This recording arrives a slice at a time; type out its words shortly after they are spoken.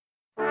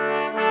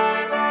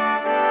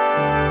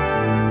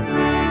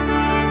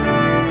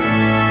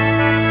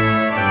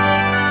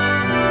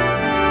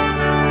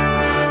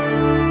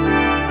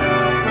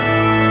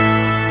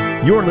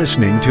You're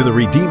listening to the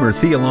Redeemer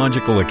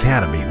Theological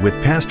Academy with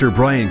Pastor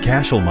Brian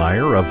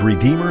Kashelmeyer of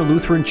Redeemer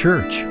Lutheran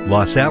Church,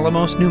 Los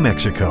Alamos, New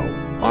Mexico.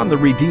 On the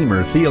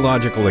Redeemer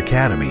Theological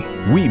Academy,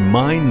 we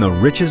mine the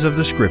riches of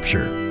the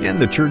Scripture and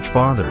the Church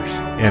Fathers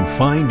and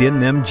find in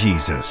them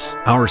Jesus,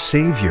 our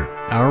Savior,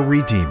 our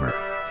Redeemer.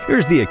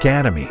 Here's the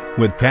Academy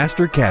with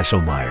Pastor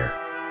Kashelmeyer.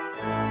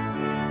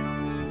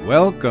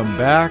 Welcome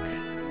back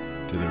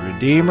to the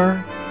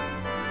Redeemer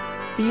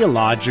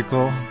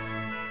Theological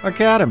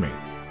Academy.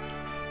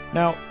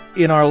 Now,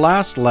 in our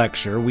last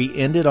lecture, we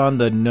ended on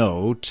the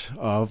note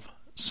of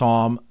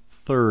Psalm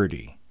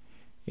 30,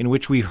 in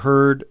which we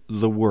heard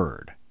the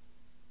word,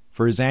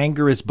 "For his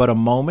anger is but a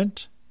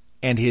moment,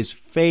 and his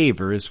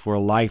favor is for a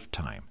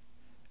lifetime.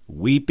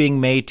 Weeping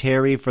may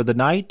tarry for the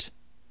night,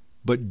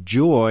 but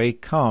joy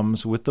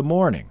comes with the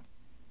morning."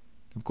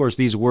 Of course,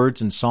 these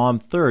words in Psalm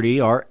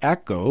 30 are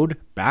echoed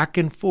back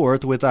and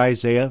forth with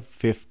Isaiah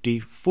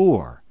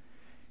 54,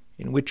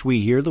 in which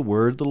we hear the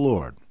word of the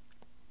Lord.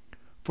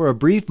 "For a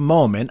brief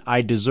moment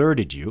I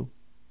deserted you,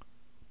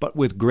 but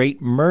with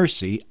great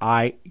mercy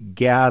I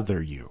gather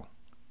you.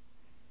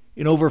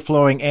 In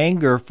overflowing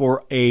anger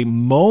for a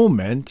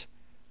moment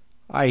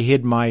I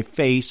hid my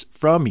face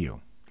from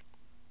you.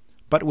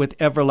 But with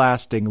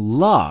everlasting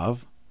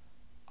love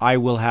I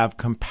will have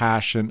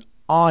compassion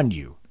on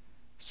you,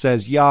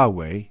 says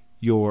Yahweh,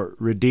 your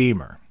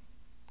Redeemer."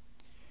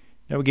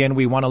 Now again,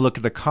 we want to look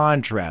at the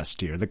contrast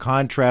here, the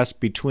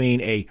contrast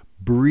between a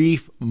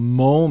brief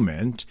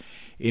moment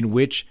in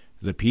which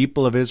the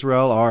people of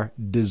Israel are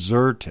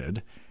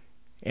deserted,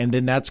 and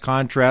then that's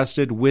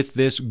contrasted with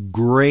this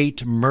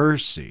great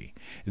mercy,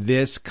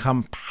 this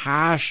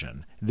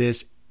compassion,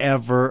 this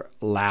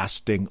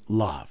everlasting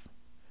love.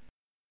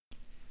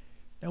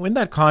 Now in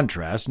that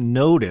contrast,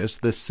 notice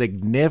the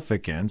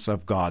significance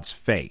of God's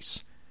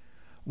face.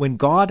 When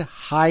God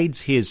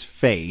hides his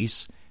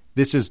face,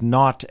 this is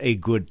not a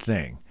good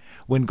thing.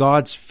 When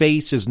God's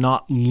face is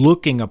not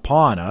looking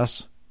upon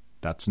us,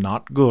 that's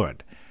not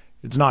good.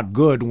 It's not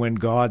good when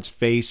God's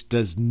face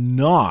does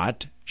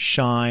not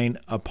shine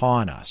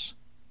upon us.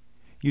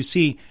 You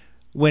see,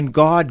 when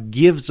God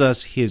gives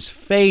us his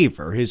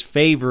favor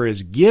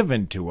is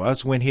given to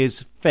us when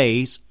his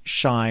face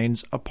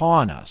shines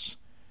upon us.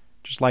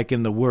 Just like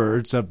in the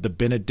words of the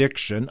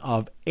benediction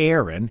of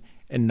Aaron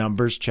in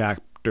Numbers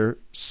chapter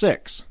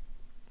 6.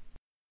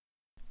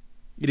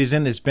 It is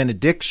in this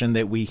benediction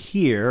that we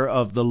hear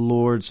of the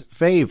Lord's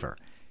favor.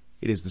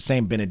 It is the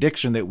same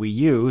benediction that we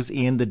use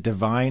in the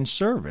divine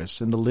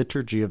service in the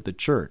liturgy of the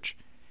church,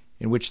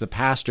 in which the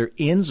pastor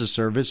ends the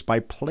service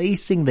by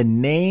placing the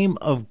name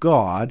of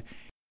God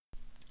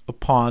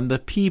upon the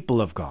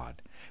people of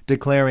God,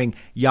 declaring,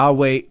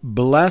 "Yahweh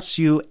bless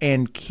you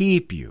and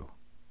keep you.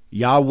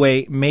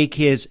 Yahweh make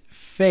his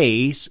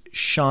face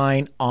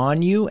shine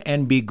on you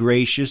and be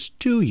gracious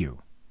to you.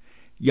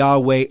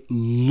 Yahweh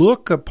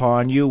look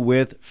upon you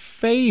with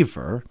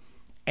favor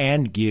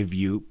and give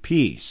you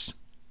peace."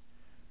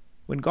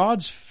 When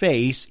God's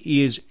face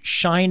is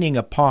shining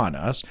upon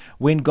us,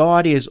 when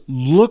God is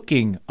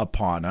looking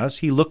upon us,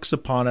 he looks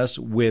upon us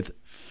with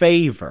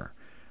favor.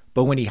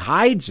 But when he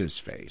hides his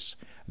face,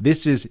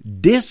 this is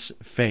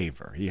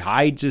disfavor. He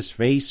hides his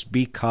face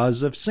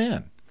because of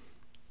sin.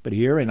 But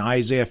here in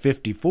Isaiah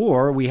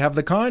 54, we have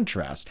the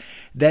contrast,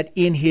 that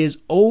in his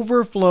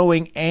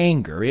overflowing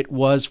anger, it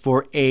was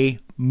for a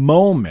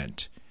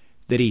moment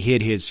that he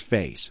hid his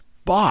face.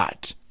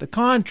 But the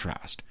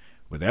contrast,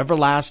 "With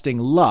everlasting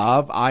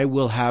love, I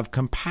will have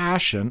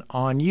compassion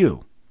on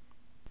you."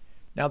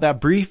 Now that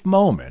brief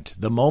moment,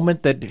 the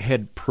moment that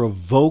had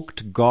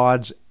provoked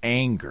God's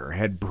anger,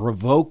 had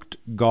provoked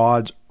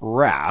God's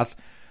wrath,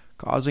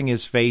 causing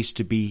his face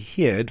to be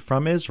hid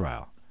from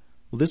Israel.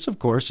 Well, this, of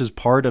course, is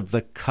part of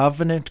the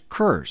covenant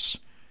curse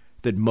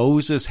that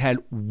Moses had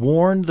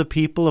warned the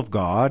people of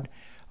God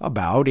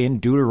about in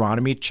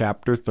Deuteronomy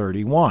chapter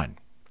 31,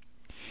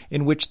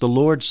 in which the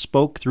Lord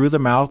spoke through the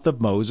mouth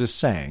of Moses,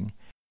 saying,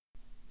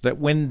 that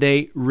when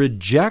they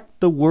reject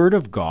the word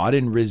of God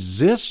and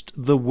resist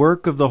the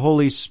work of the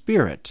Holy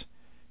Spirit,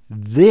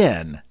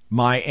 then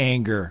my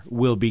anger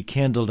will be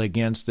kindled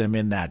against them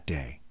in that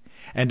day,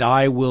 and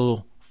I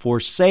will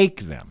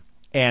forsake them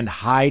and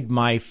hide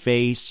my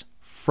face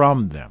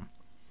from them.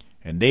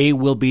 And they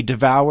will be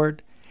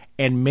devoured,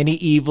 and many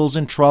evils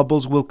and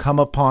troubles will come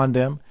upon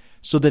them,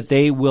 so that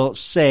they will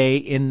say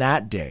in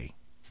that day,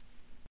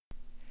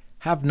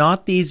 "Have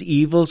not these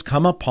evils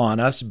come upon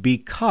us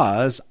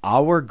because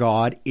our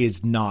God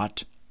is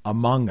not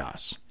among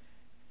us?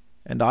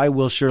 And I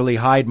will surely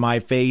hide my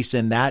face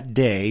in that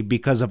day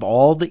because of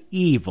all the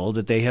evil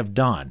that they have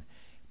done,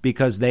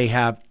 because they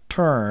have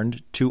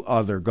turned to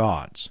other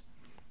gods."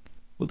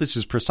 Well, this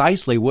is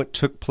precisely what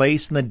took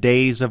place in the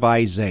days of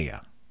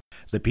Isaiah.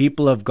 The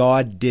people of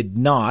God did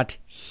not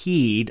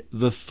heed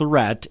the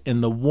threat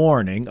and the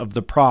warning of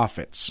the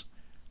prophets.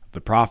 The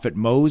prophet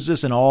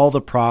Moses and all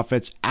the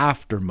prophets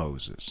after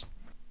Moses.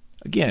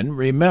 Again,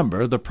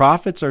 remember, the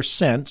prophets are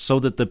sent so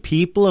that the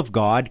people of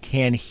God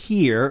can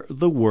hear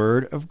the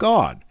word of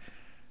God.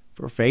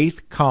 For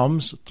faith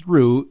comes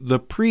through the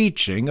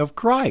preaching of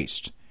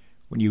Christ.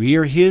 When you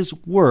hear His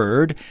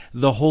word,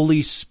 the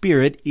Holy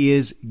Spirit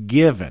is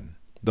given.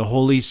 The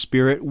Holy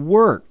Spirit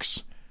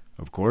works.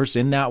 Of course,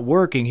 in that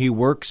working, He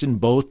works in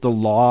both the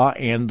law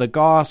and the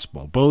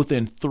gospel, both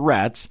in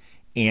threats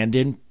and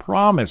in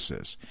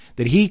promises,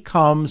 that He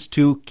comes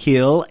to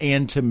kill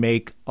and to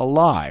make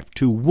alive,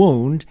 to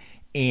wound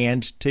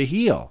and to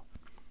heal.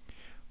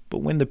 But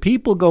when the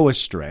people go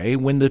astray,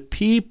 when the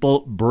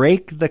people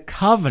break the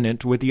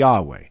covenant with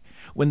Yahweh,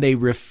 when they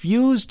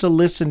refuse to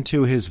listen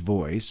to His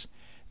voice,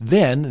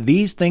 then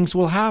these things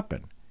will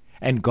happen,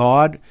 and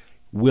God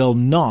will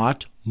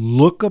not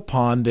look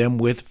upon them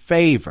with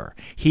favor.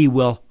 He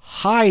will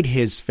hide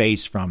His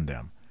face from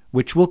them,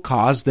 which will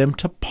cause them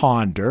to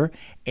ponder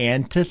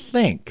and to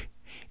think,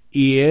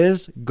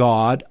 is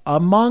God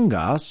among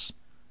us?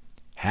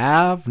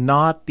 Have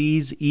not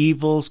these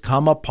evils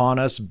come upon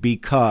us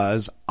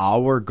because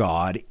our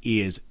God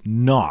is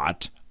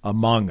not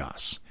among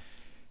us?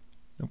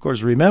 Of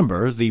course,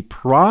 remember the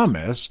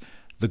promise,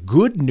 the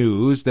good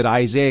news that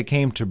Isaiah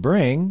came to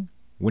bring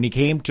when he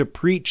came to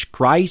preach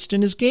Christ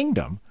and His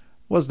kingdom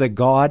was that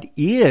God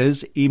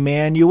is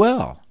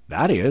Emmanuel,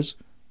 that is,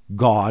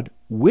 God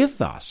with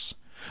us,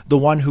 the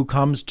one who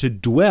comes to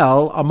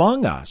dwell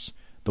among us,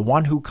 the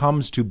one who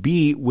comes to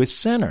be with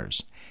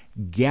sinners,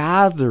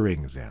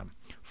 gathering them,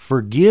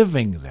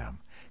 forgiving them,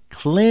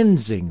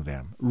 cleansing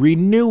them,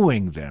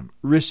 renewing them,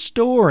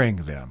 restoring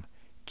them,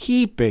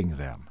 keeping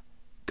them,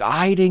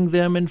 guiding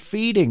them, and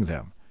feeding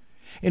them.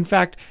 In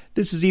fact,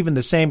 this is even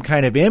the same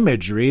kind of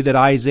imagery that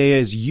Isaiah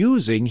is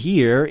using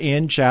here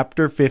in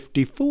chapter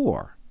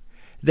 54,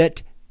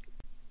 that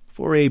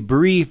for a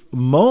brief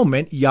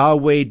moment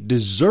Yahweh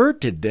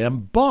deserted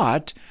them,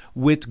 but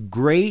with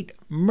great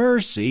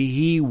mercy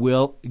He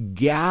will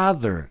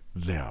gather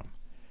them.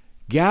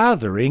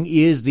 Gathering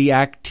is the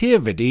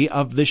activity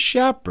of the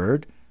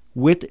shepherd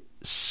with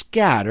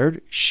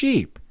scattered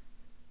sheep.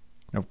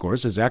 Of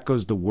course, this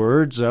echoes the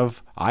words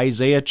of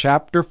Isaiah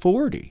chapter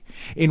 40,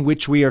 in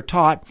which we are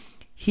taught,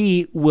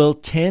 He will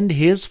tend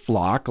His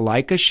flock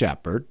like a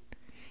shepherd.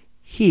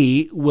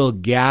 He will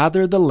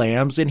gather the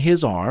lambs in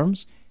His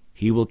arms.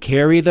 He will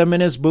carry them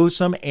in His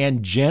bosom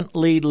and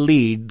gently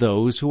lead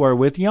those who are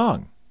with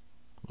young.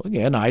 Well,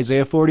 again,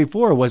 Isaiah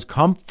 44 was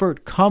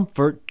comfort,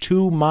 comfort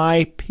to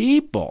my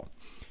people.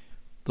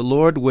 The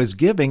Lord was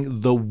giving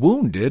the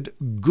wounded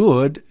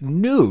good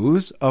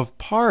news of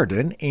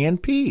pardon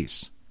and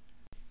peace.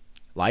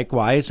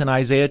 Likewise, in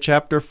Isaiah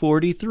chapter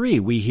 43,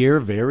 we hear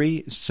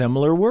very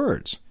similar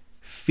words.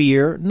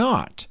 Fear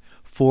not,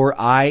 for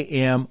I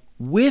am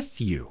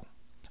with you.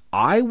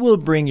 I will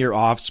bring your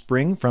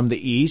offspring from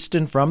the east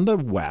and from the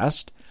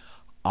west.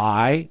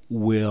 I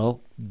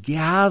will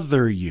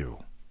gather you.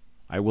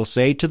 I will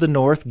say to the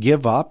north,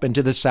 give up, and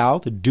to the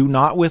south, do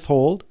not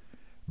withhold.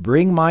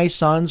 Bring my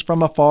sons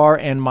from afar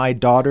and my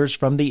daughters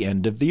from the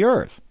end of the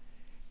earth.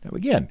 Now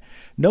again,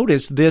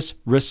 notice this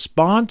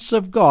response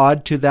of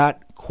God to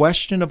that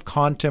question of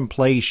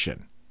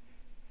contemplation.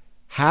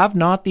 Have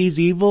not these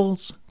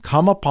evils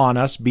come upon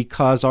us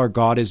because our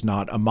God is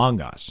not among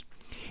us?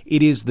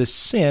 It is the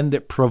sin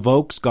that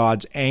provokes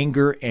God's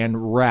anger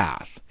and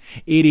wrath.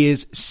 It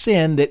is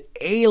sin that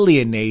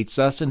alienates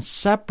us and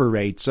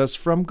separates us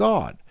from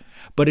God.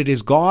 But it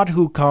is God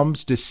who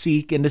comes to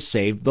seek and to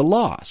save the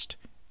lost.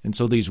 And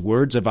so these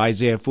words of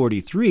Isaiah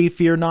 43,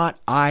 fear not,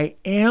 I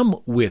am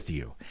with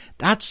you.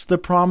 That's the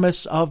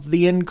promise of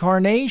the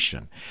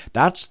incarnation.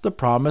 That's the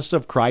promise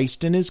of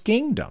Christ and His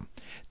kingdom.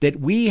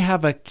 That we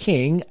have a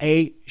king,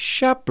 a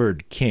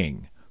shepherd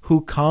king,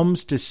 who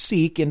comes to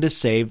seek and to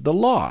save the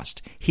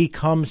lost. He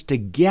comes to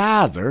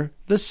gather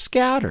the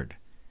scattered.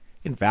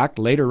 In fact,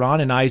 later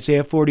on in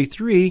Isaiah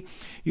 43,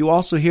 you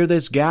also hear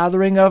this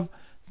gathering of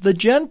the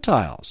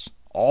Gentiles.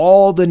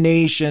 All the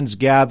nations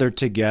gather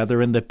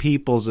together and the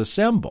peoples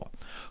assemble.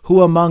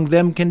 Who among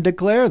them can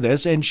declare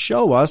this and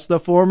show us the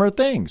former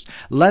things?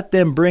 Let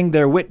them bring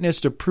their witness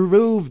to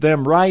prove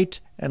them right,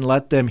 and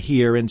let them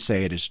hear and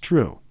say it is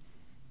true.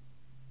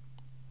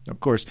 Of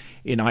course,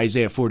 in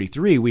Isaiah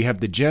 43, we have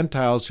the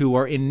Gentiles who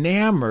are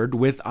enamored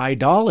with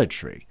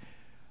idolatry.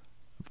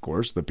 Of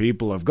course, the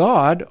people of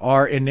God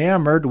are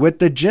enamored with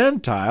the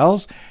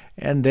Gentiles,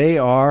 and they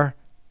are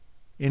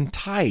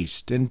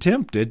enticed and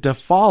tempted to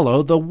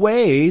follow the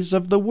ways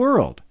of the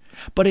world.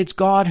 But it's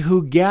God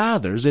who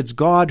gathers, it's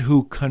God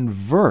who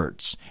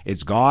converts,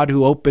 it's God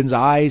who opens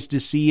eyes to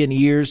see and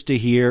ears to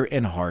hear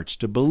and hearts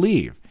to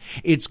believe.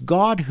 It's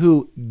God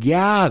who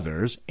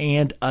gathers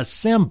and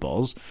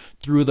assembles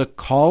through the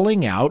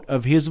calling out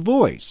of His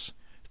voice,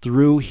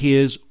 through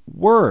His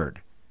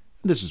word.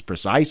 This is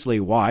precisely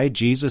why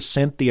Jesus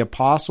sent the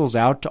apostles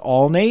out to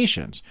all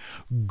nations.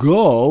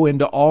 Go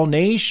into all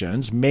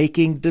nations,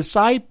 making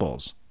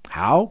disciples.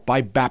 How?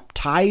 By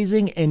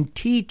baptizing and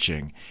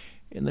teaching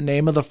in the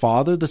name of the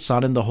Father, the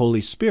Son, and the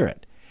Holy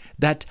Spirit,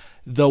 that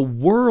the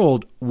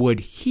world would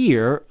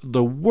hear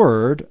the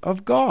word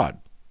of God.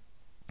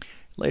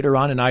 Later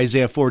on in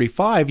Isaiah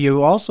 45,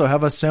 you also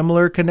have a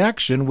similar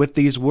connection with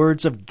these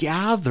words of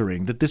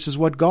gathering, that this is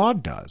what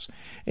God does,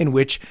 in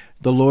which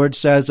the Lord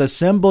says,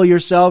 "Assemble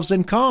yourselves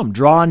and come,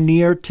 draw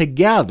near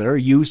together,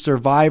 you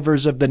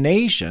survivors of the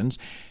nations.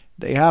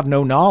 They have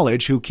no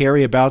knowledge who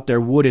carry about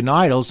their wooden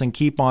idols and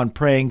keep on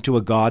praying to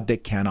a God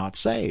that cannot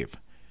save."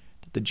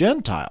 The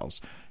Gentiles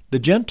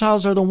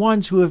are the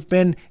ones who have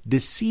been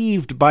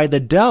deceived by the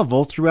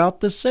devil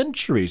throughout the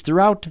centuries,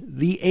 throughout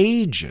the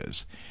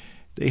ages.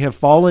 They have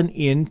fallen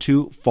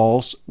into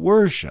false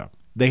worship.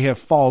 They have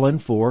fallen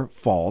for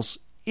false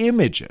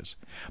images.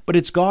 But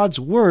it's God's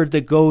word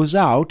that goes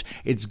out.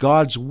 It's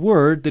God's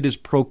word that is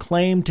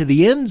proclaimed to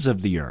the ends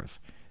of the earth.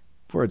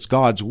 For it's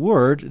God's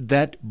word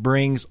that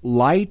brings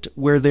light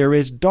where there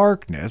is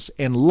darkness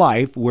and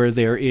life where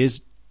there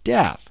is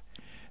death.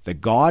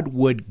 That God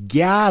would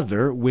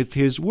gather with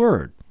his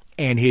word,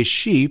 and his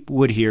sheep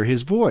would hear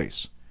his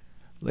voice.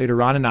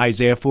 Later on in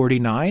Isaiah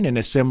 49, in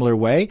a similar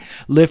way,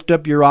 "Lift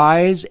up your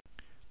eyes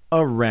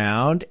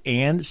around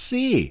and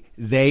see.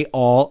 They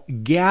all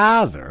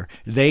gather.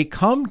 They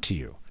come to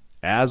you.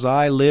 As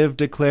I live,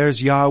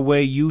 declares Yahweh,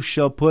 you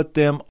shall put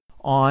them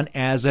on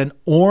as an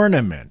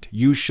ornament.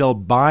 You shall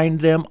bind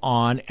them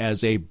on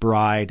as a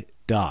bride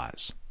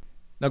does."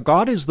 Now,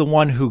 God is the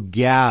one who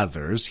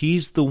gathers.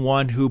 He's the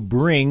one who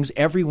brings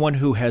everyone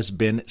who has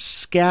been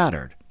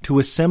scattered to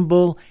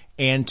assemble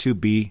and to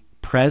be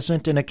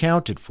present and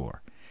accounted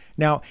for.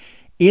 Now,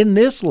 in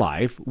this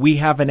life, we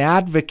have an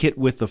advocate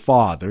with the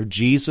Father,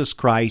 Jesus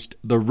Christ,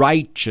 the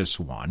righteous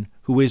one,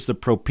 who is the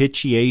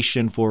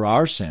propitiation for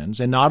our sins,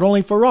 and not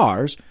only for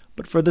ours,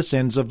 but for the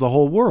sins of the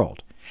whole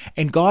world.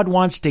 And God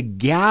wants to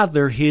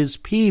gather his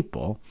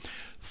people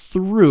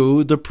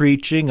through the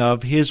preaching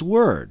of his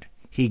word.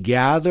 He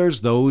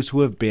gathers those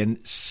who have been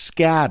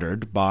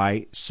scattered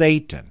by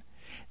Satan.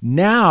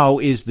 Now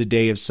is the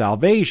day of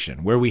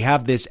salvation, where we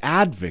have this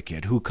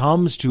advocate who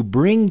comes to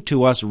bring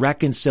to us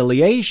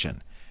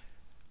reconciliation.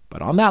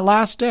 But on that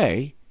last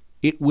day,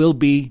 it will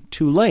be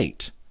too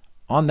late.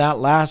 On that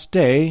last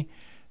day,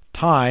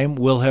 time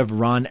will have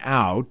run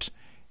out,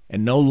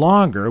 and no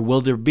longer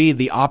will there be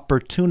the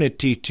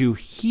opportunity to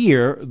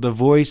hear the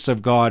voice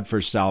of God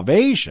for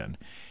salvation.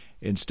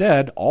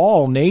 Instead,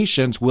 all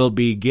nations will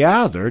be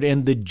gathered,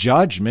 and the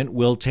judgment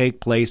will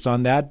take place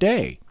on that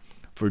day.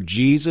 For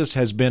Jesus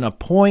has been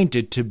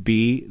appointed to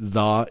be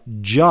the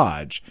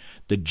judge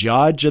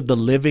of the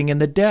living and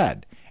the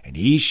dead. And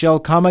he shall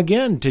come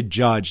again to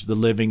judge the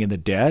living and the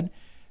dead.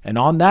 And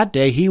on that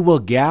day he will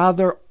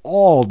gather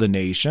all the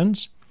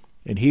nations,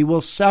 and he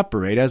will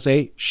separate as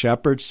a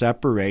shepherd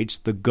separates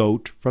the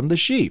goat from the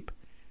sheep.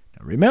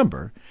 Now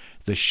remember,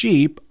 the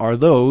sheep are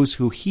those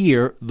who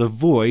hear the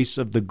voice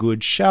of the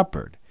good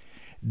shepherd.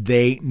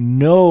 They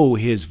know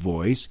his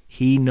voice.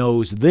 He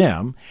knows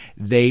them.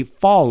 They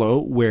follow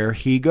where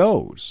he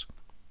goes.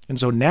 And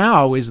so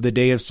now is the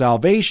day of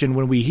salvation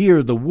when we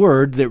hear the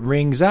word that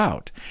rings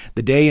out,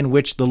 the day in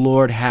which the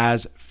Lord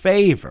has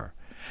favor,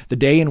 the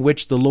day in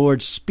which the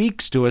Lord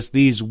speaks to us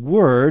these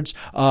words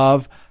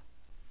of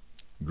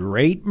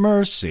great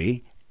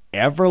mercy,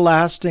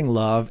 everlasting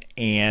love,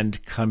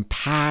 and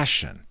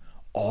compassion,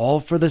 all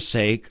for the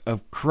sake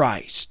of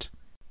Christ.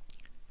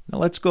 Now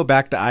let's go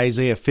back to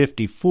Isaiah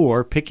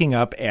 54, picking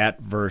up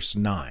at verse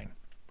 9.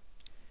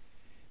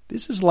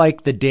 "This is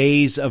like the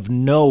days of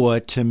Noah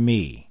to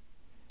me.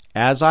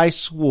 As I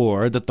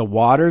swore that the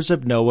waters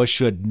of Noah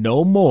should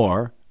no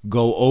more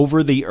go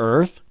over the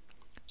earth,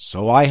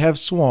 so I have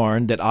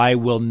sworn that I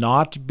will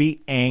not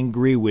be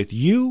angry with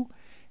you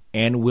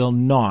and will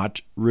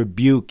not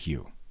rebuke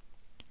you."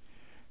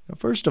 Now,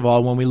 first of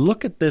all, when we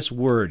look at this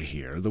word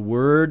here, the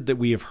word that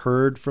we have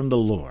heard from the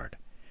Lord,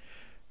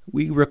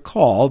 we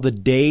recall the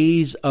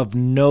days of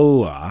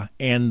Noah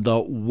and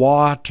the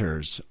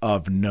waters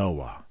of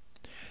Noah.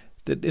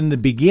 That in the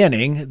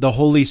beginning, the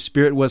Holy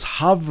Spirit was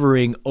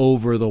hovering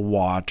over the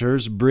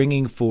waters,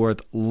 bringing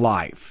forth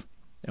life.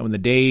 Now, in the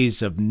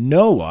days of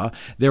Noah,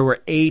 there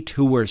were 8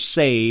 who were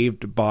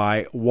saved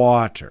by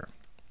water.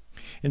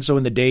 And so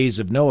in the days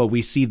of Noah,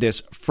 we see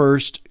this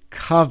first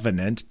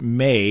covenant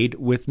made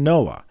with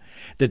Noah,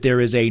 that there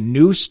is a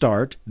new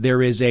start,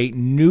 there is a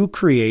new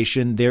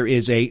creation, there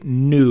is a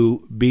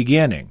new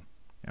beginning.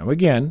 Now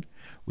again,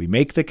 we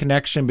make the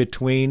connection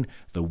between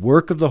the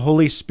work of the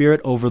Holy Spirit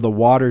over the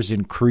waters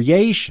in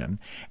creation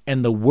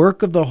and the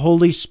work of the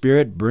Holy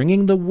Spirit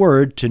bringing the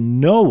word to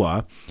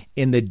Noah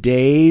in the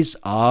days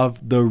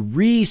of the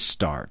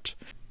restart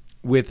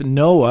with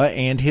Noah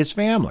and his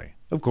family.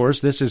 Of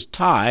course, this is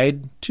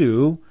tied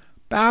to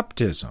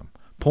baptism,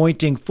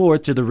 pointing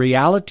forth to the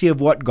reality of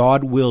what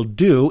God will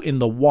do in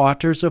the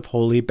waters of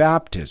holy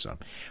baptism,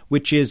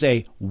 which is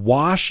a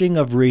washing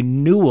of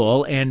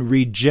renewal and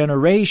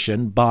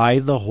regeneration by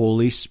the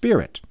Holy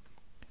Spirit.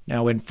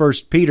 Now, in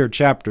 1 Peter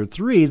chapter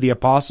 3, the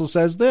apostle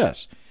says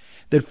this,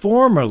 that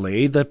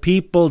formerly the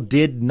people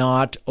did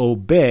not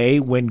obey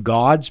when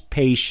God's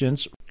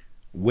patience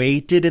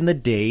waited in the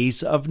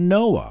days of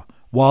Noah,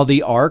 while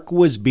the ark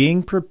was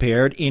being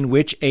prepared, in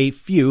which a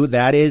few,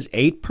 that is,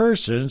 8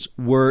 persons,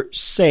 were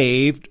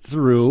saved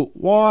through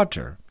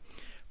water.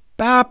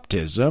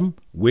 baptism,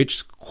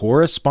 which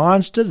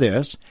corresponds to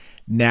this,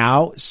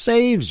 now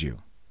saves you,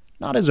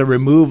 not as a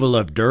removal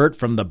of dirt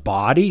from the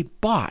body,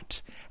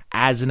 but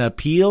as an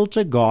appeal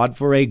to God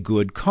for a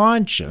good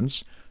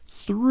conscience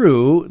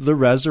through the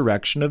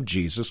resurrection of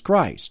Jesus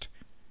Christ.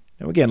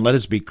 Now again, let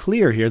us be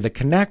clear here, the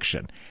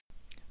connection.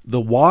 The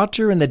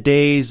water in the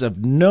days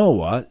of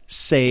Noah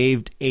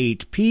saved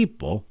 8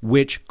 people,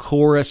 which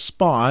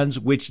corresponds,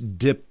 which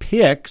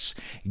depicts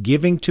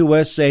giving to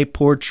us a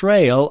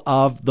portrayal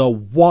of the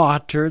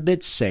water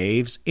that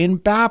saves in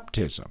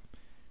baptism.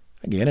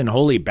 Again, in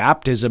holy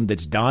baptism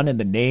that's done in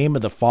the name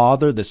of the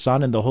Father, the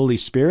Son, and the Holy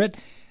Spirit,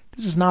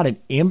 this is not an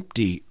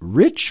empty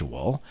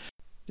ritual.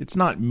 It's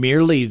not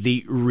merely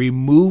the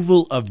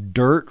removal of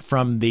dirt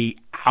from the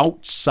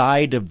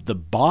outside of the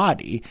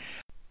body.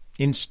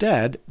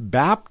 Instead,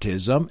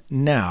 baptism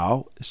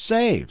now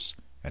saves.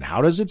 And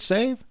how does it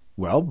save?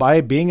 Well,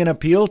 by being an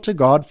appeal to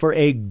God for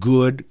a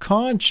good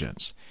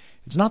conscience.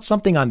 It's not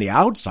something on the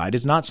outside.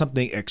 It's not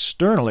something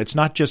external. It's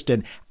not just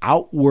an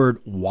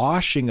outward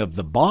washing of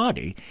the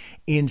body.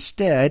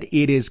 Instead,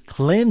 it is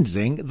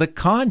cleansing the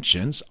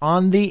conscience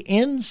on the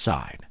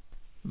inside.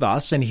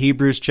 Thus, in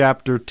Hebrews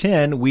chapter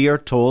 10, we are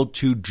told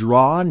to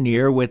draw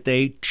near with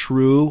a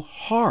true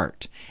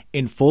heart,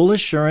 in full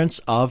assurance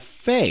of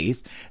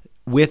faith,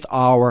 with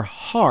our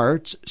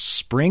hearts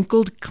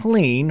sprinkled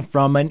clean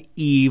from an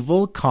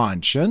evil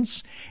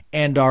conscience,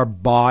 and our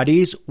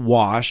bodies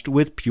washed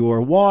with pure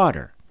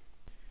water.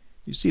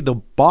 You see, the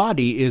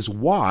body is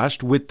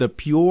washed with the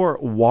pure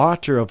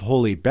water of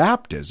holy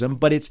baptism,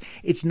 but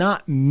it's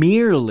not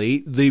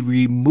merely the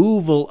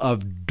removal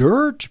of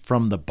dirt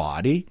from the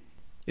body.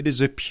 It is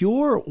a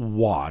pure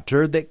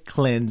water that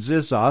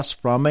cleanses us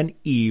from an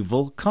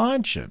evil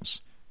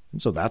conscience.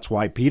 And so that's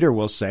why Peter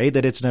will say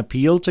that it's an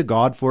appeal to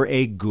God for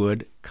a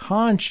good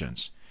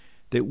conscience,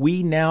 that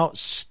we now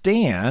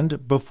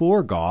stand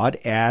before God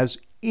as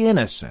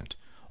innocent,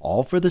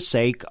 all for the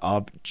sake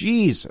of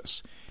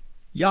Jesus.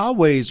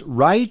 Yahweh's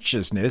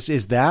righteousness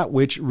is that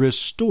which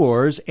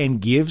restores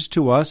and gives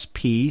to us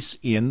peace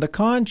in the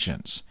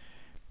conscience.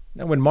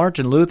 Now, when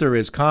Martin Luther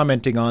is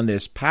commenting on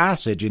this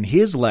passage in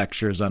his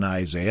lectures on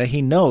Isaiah, he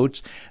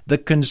notes the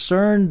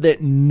concern that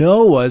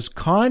Noah's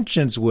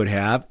conscience would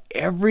have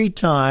every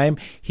time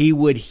he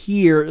would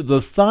hear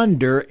the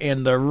thunder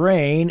and the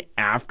rain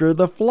after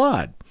the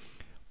flood.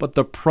 But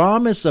the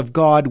promise of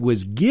God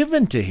was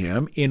given to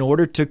him in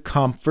order to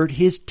comfort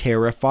his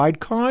terrified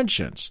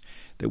conscience.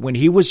 That when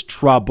he was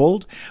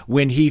troubled,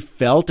 when he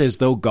felt as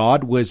though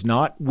God was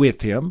not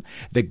with him,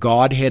 that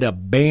God had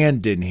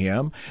abandoned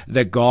him,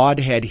 that God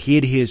had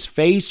hid his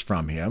face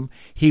from him,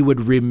 he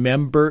would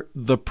remember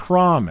the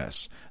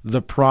promise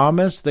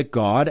that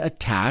God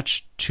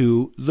attached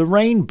to the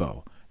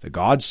rainbow. That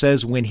God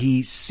says when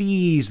he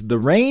sees the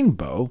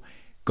rainbow,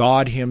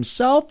 God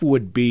himself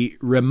would be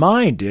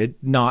reminded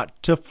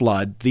not to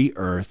flood the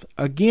earth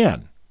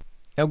again.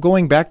 Now,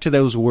 going back to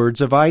those words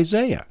of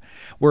Isaiah,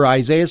 where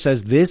Isaiah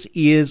says this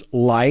is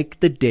like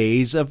the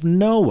days of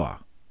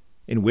Noah,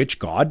 in which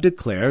God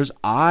declares,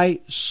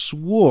 I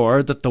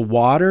swore that the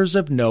waters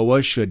of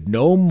Noah should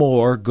no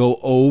more go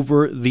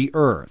over the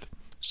earth.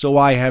 So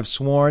I have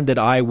sworn that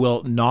I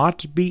will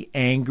not be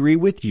angry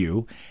with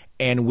you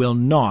and will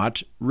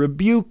not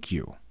rebuke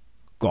you.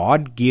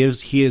 God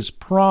gives his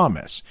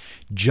promise,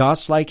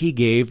 just like he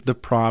gave the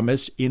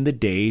promise in the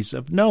days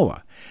of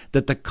Noah,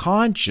 that the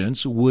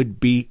conscience would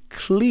be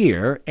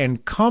clear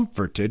and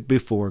comforted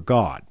before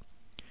God.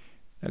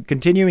 Now,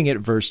 continuing at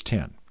verse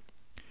 10.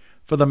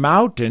 For the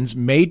mountains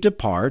may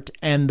depart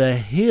and the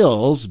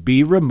hills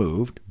be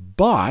removed,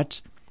 but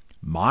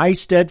my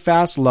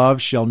steadfast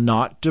love shall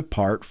not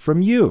depart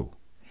from you,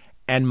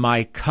 and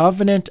my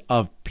covenant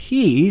of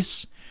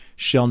peace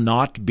shall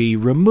not be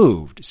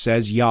removed,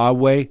 says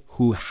Yahweh,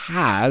 who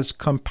has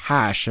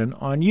compassion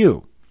on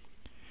you.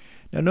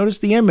 Now notice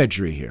the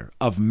imagery here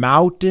of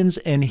mountains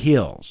and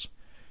hills.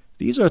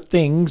 These are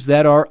things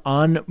that are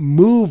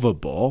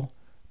unmovable,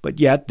 but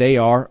yet they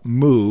are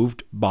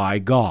moved by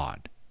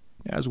God.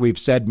 As we've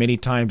said many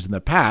times in the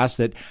past,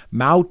 that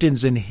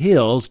mountains and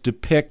hills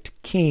depict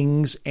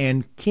kings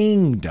and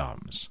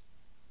kingdoms.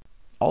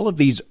 All of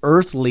these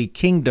earthly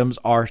kingdoms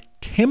are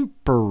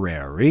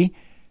temporary,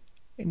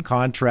 in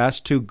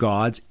contrast to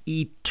God's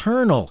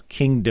eternal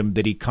kingdom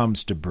that he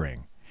comes to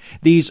bring.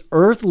 These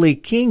earthly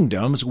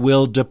kingdoms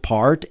will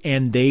depart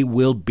and they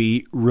will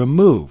be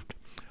removed,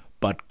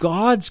 but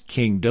God's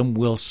kingdom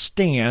will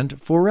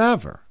stand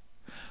forever.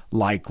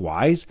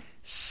 Likewise,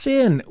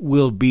 sin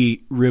will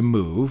be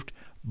removed,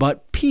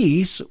 but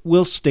peace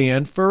will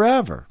stand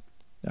forever.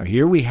 Now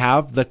here we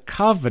have the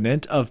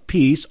covenant of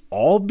peace,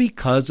 all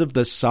because of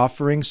the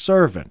suffering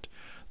servant,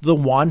 the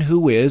one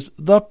who is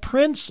the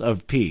Prince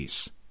of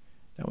Peace.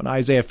 Now in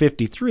Isaiah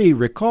 53,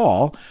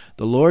 recall,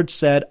 the Lord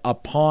said,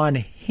 upon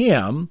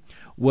him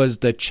was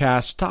the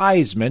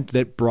chastisement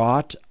that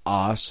brought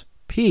us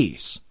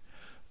peace.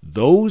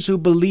 Those who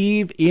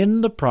believe in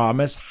the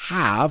promise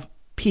have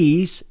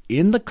peace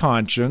in the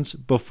conscience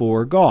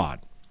before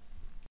God.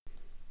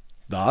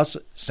 Thus,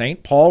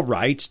 St. Paul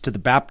writes to the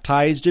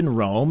baptized in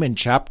Rome in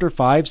chapter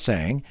 5,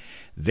 saying,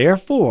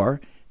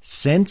 "Therefore,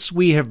 since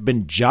we have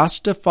been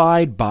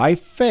justified by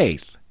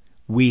faith,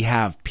 we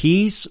have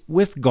peace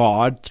with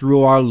God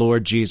through our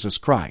Lord Jesus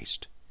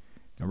Christ."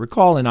 Now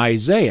recall in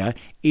Isaiah,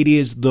 it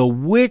is the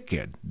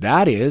wicked,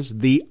 that is,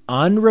 the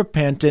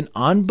unrepentant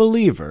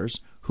unbelievers,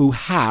 who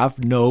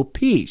have no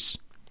peace.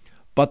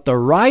 But the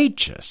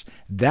righteous,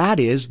 that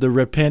is, the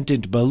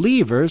repentant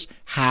believers,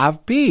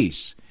 have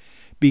peace.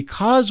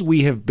 Because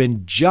we have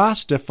been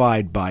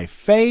justified by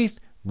faith,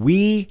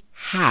 we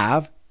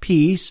have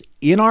peace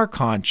in our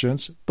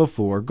conscience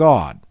before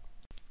God.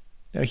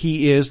 Now,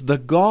 He is the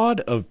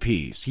God of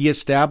peace. He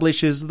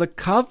establishes the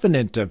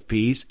covenant of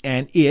peace,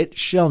 and it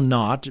shall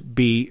not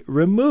be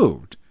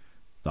removed.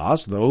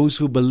 Thus, those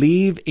who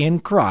believe in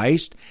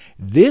Christ,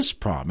 this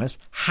promise,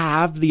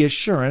 have the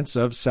assurance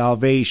of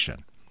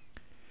salvation.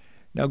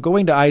 Now,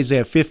 going to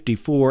Isaiah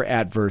 54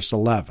 at verse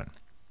 11.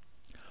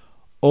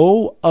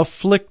 O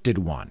afflicted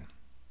one,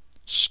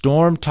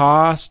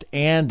 storm-tossed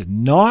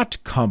and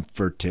not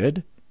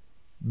comforted,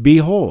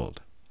 behold,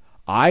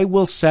 I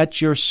will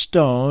set your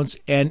stones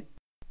an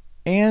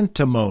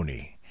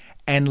antimony,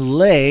 and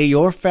lay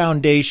your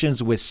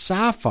foundations with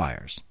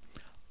sapphires.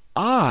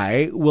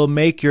 I will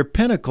make your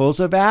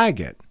pinnacles of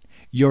agate,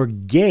 your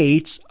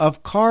gates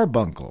of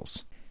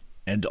carbuncles,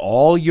 and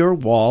all your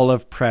wall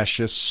of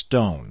precious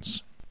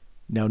stones.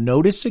 Now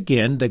notice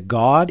again that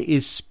God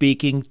is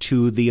speaking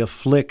to the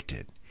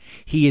afflicted.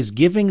 He is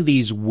giving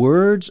these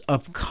words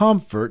of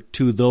comfort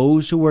to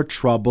those who are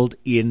troubled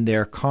in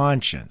their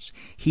conscience.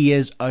 He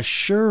is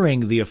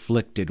assuring the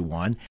afflicted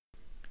one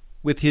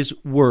with His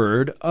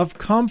word of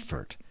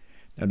comfort.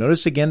 Now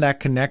notice again that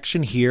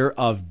connection here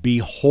of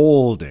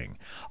beholding,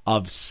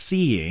 of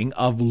seeing,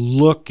 of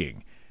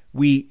looking.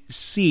 We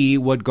see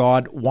what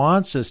God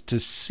wants us to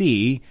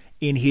see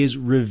in His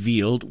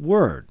revealed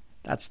word.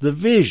 That's the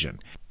vision.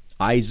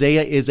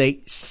 Isaiah is a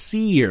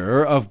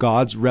seer of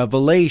God's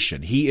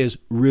revelation. He is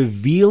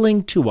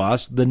revealing to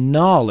us the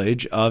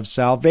knowledge of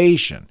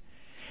salvation.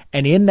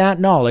 And in that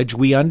knowledge,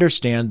 we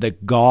understand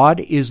that God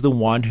is the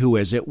one who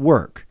is at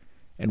work.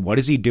 And what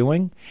is He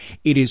doing?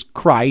 It is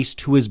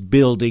Christ who is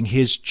building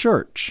His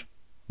church.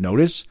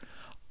 Notice,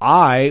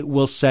 I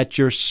will set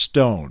your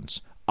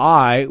stones.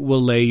 I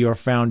will lay your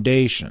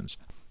foundations.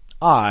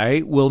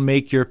 I will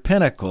make your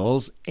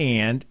pinnacles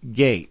and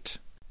gate.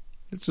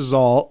 This is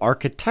all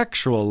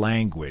architectural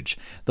language,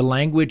 the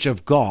language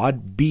of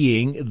God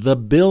being the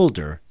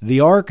builder,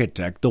 the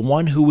architect, the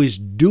one who is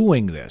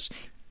doing this.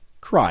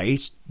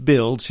 Christ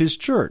builds His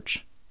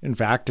church. In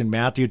fact, in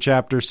Matthew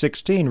chapter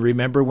 16,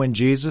 remember when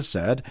Jesus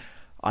said,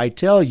 I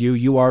tell you,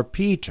 you are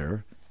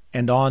Peter,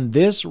 and on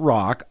this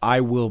rock I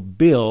will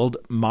build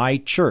my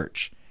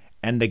church,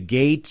 and the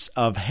gates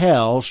of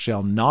hell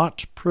shall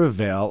not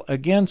prevail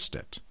against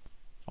it.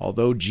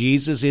 Although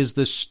Jesus is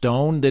the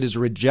stone that is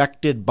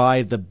rejected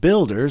by the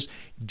builders,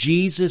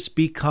 Jesus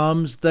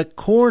becomes the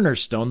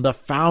cornerstone, the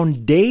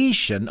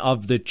foundation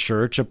of the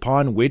church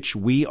upon which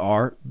we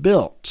are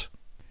built.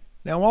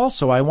 Now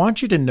also, I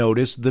want you to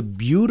notice the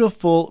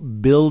beautiful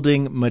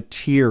building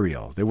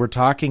material. That we're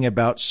talking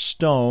about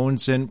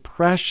stones and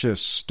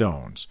precious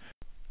stones.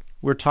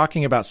 We're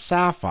talking about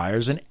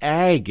sapphires and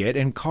agate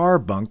and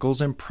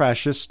carbuncles and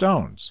precious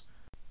stones.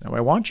 Now, I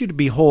want you to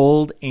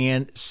behold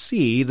and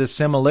see the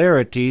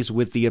similarities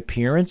with the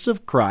appearance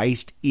of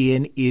Christ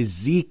in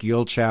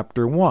Ezekiel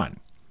chapter 1.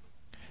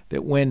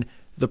 That when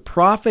the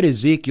prophet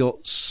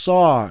Ezekiel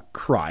saw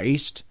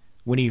Christ,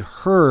 when he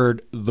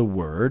heard the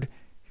word,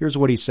 here's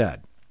what he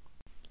said.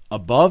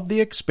 Above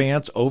the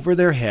expanse over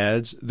their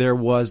heads, there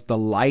was the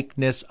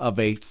likeness of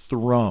a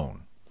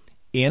throne,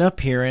 in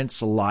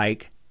appearance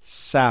like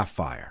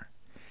sapphire.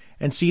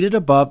 And seated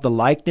above the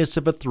likeness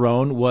of a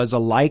throne was a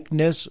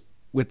likeness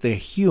with the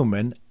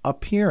human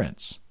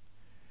appearance.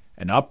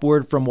 And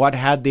upward from what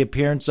had the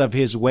appearance of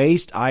his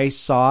waist, I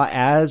saw,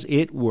 as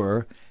it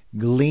were,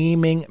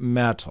 gleaming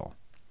metal,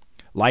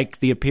 like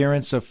the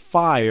appearance of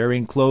fire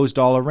enclosed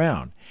all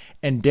around.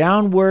 And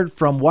downward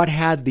from what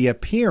had the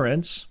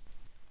appearance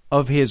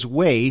of his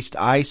waist,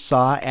 I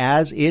saw,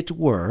 as it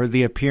were,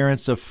 the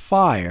appearance of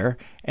fire,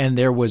 and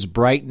there was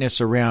brightness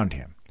around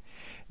him.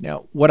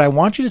 Now, what I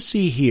want you to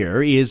see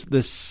here is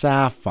the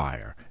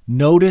sapphire.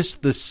 Notice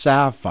the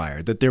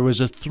sapphire, that there was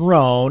a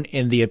throne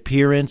in the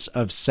appearance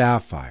of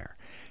sapphire.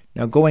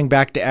 Now, going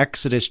back to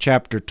Exodus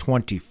chapter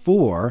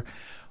 24,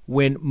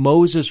 when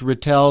Moses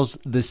retells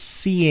the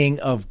seeing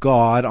of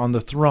God on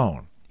the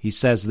throne, he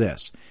says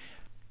this,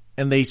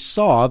 And they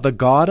saw the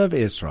God of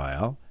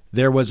Israel.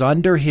 There was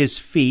under his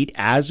feet,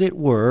 as it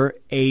were,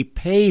 a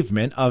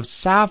pavement of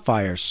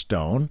sapphire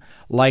stone,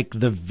 like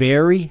the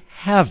very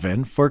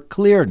heaven for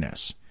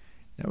clearness.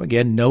 Now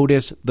again,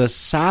 notice the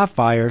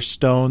sapphire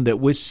stone that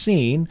was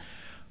seen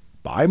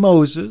by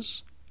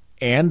Moses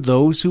and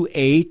those who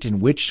ate, in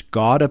which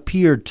God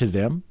appeared to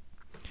them,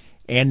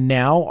 and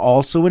now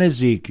also in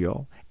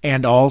Ezekiel,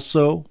 and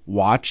also,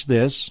 watch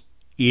this,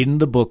 in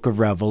the book of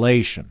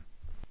Revelation.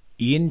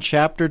 In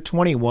chapter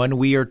 21,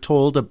 we are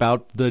told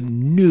about the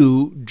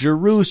new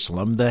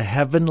Jerusalem, the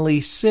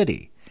heavenly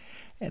city.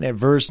 And at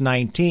verse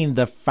 19,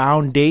 the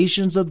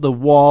foundations of the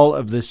wall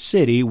of the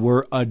city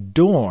were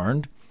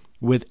adorned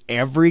with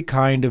every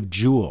kind of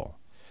jewel.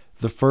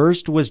 The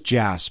first was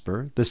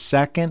jasper, the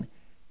second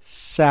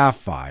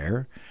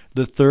sapphire,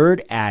 the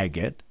third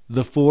agate,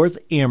 the fourth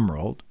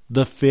emerald,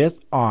 the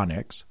fifth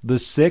onyx, the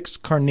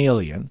sixth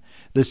carnelian,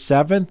 the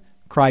seventh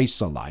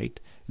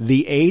chrysolite,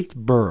 the eighth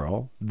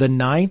beryl, the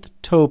ninth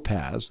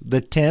topaz,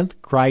 the 10th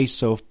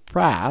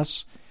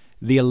chrysoprase,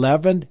 the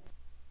 11th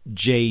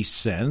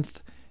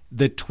jacinth,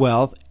 the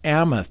 12th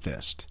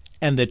amethyst.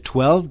 And the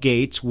 12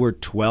 gates were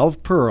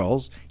 12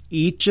 pearls.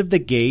 Each of the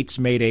gates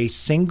made a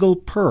single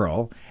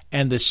pearl,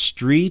 and the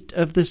street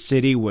of the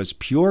city was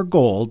pure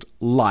gold,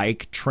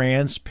 like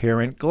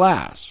transparent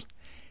glass.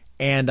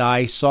 And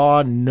I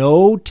saw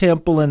no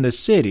temple in the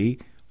city,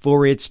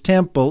 for its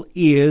temple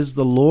is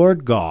the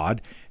Lord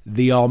God,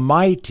 the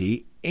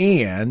Almighty,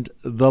 and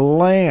the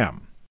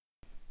Lamb.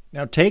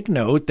 Now take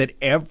note that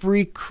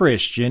every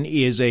Christian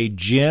is a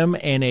gem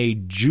and a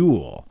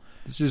jewel.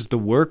 This is the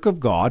work of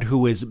God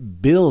who is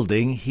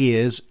building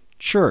His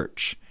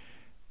church,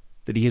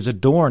 that He is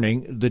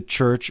adorning the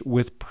church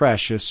with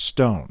precious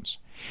stones.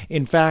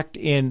 In fact,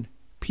 in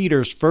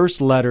Peter's first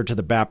letter to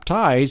the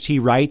baptized, he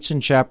writes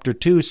in chapter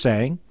 2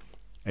 saying,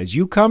 "As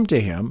you come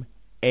to Him,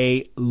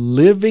 a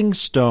living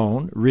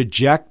stone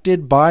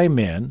rejected by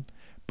men,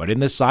 but in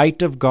the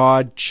sight of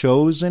God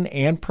chosen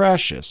and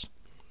precious,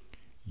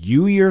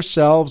 you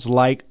yourselves,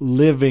 like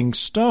living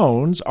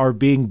stones, are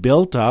being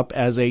built up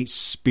as a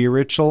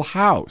spiritual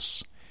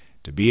house,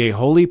 to be a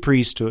holy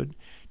priesthood,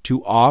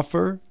 to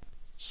offer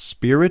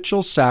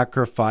spiritual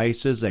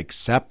sacrifices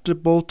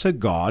acceptable to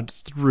God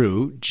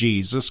through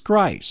Jesus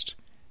Christ."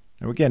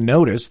 Now again,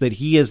 notice that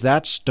He is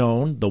that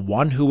stone, the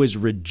one who is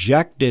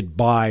rejected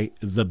by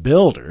the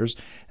builders,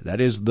 that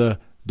is the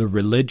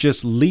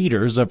religious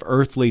leaders of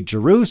earthly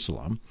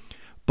Jerusalem,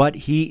 but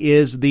He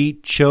is the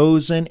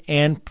chosen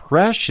and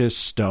precious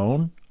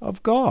stone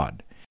of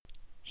God.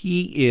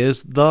 He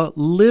is the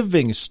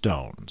living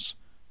stones.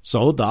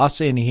 So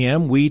thus in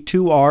Him we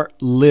too are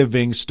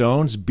living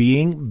stones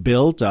being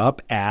built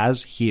up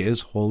as His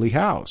holy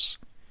house.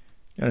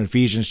 In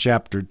Ephesians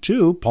chapter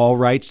 2, Paul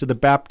writes to the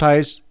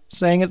baptized,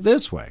 saying it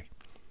this way,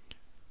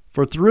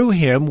 "For through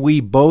Him we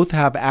both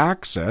have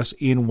access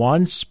in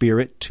one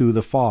Spirit to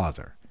the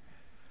Father.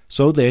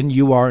 So then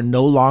you are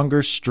no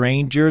longer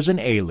strangers and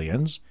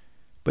aliens,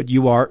 but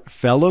you are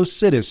fellow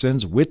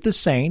citizens with the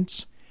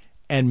saints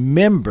and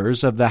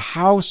members of the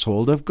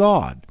household of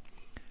God,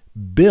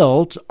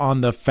 built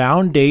on the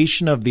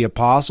foundation of the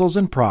apostles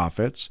and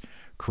prophets,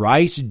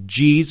 Christ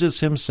Jesus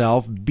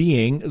Himself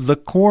being the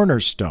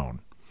cornerstone,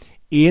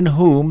 in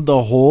whom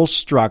the whole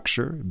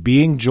structure,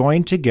 being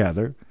joined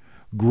together,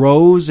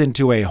 grows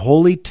into a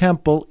holy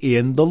temple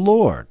in the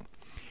Lord.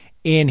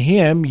 In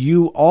Him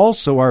you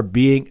also are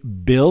being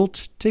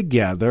built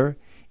together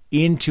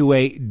into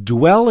a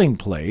dwelling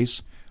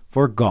place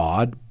for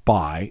God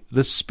by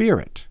the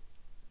Spirit."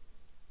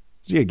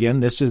 See,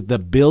 again, this is the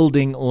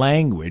building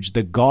language.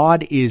 The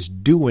God is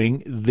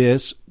doing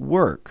this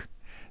work.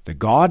 The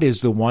God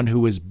is the one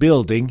who is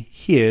building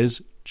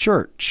His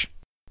church.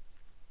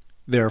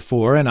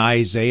 Therefore, in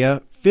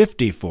Isaiah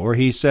 54,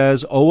 He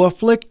says, "O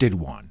afflicted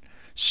one,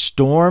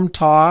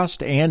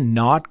 storm-tossed and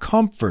not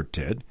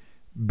comforted,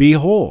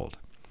 behold,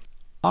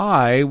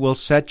 I will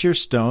set your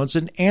stones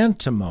in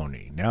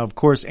antimony." Now, of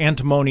course,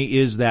 antimony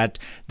is that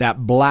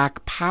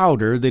black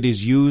powder that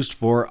is used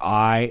for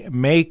eye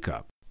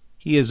makeup.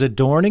 He is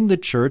adorning the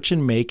church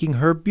and making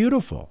her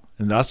beautiful.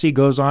 And thus He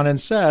goes on and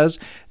says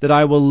that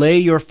I will lay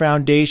your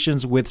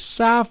foundations with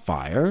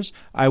sapphires,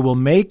 I will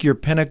make your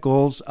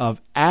pinnacles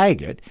of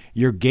agate,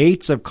 your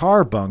gates of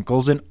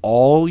carbuncles, and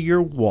all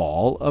your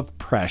wall of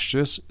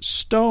precious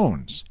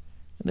stones.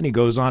 And then He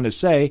goes on to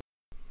say,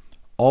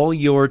 all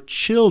your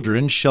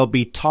children shall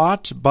be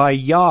taught by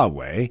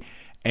Yahweh,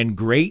 and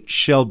great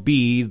shall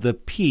be the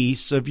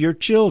peace of your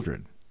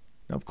children.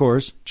 Of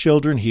course,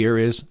 children here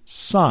is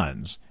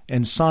sons,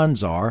 and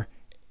sons are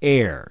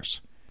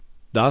heirs.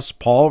 Thus,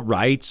 Paul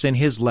writes in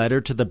his letter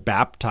to the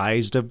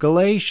baptized of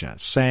Galatia,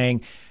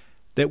 saying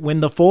that when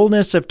the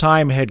fullness of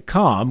time had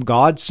come,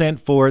 God sent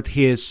forth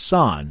His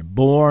Son,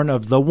 born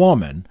of the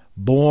woman,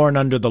 born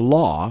under the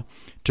law,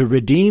 to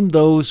redeem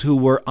those who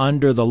were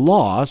under the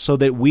law, so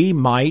that we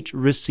might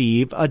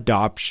receive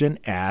adoption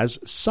as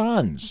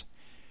sons.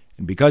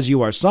 And because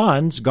you are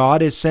sons,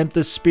 God has sent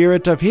the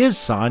Spirit of His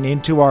Son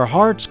into our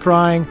hearts,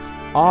 crying,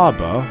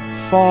 Abba,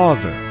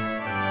 Father.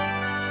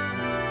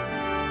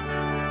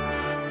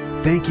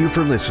 Thank you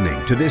for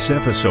listening to this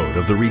episode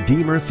of the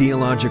Redeemer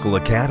Theological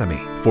Academy.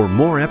 For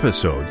more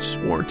episodes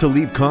or to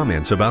leave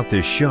comments about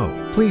this show,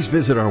 please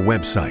visit our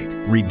website,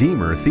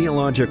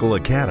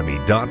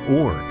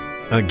 RedeemerTheologicalAcademy.org.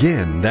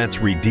 Again, that's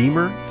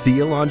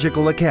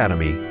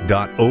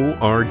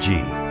RedeemerTheologicalAcademy.org.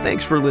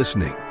 Thanks for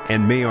listening,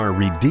 and may our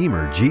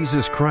Redeemer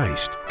Jesus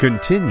Christ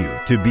continue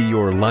to be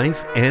your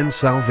life and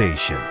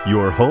salvation,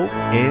 your hope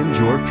and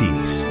your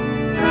peace.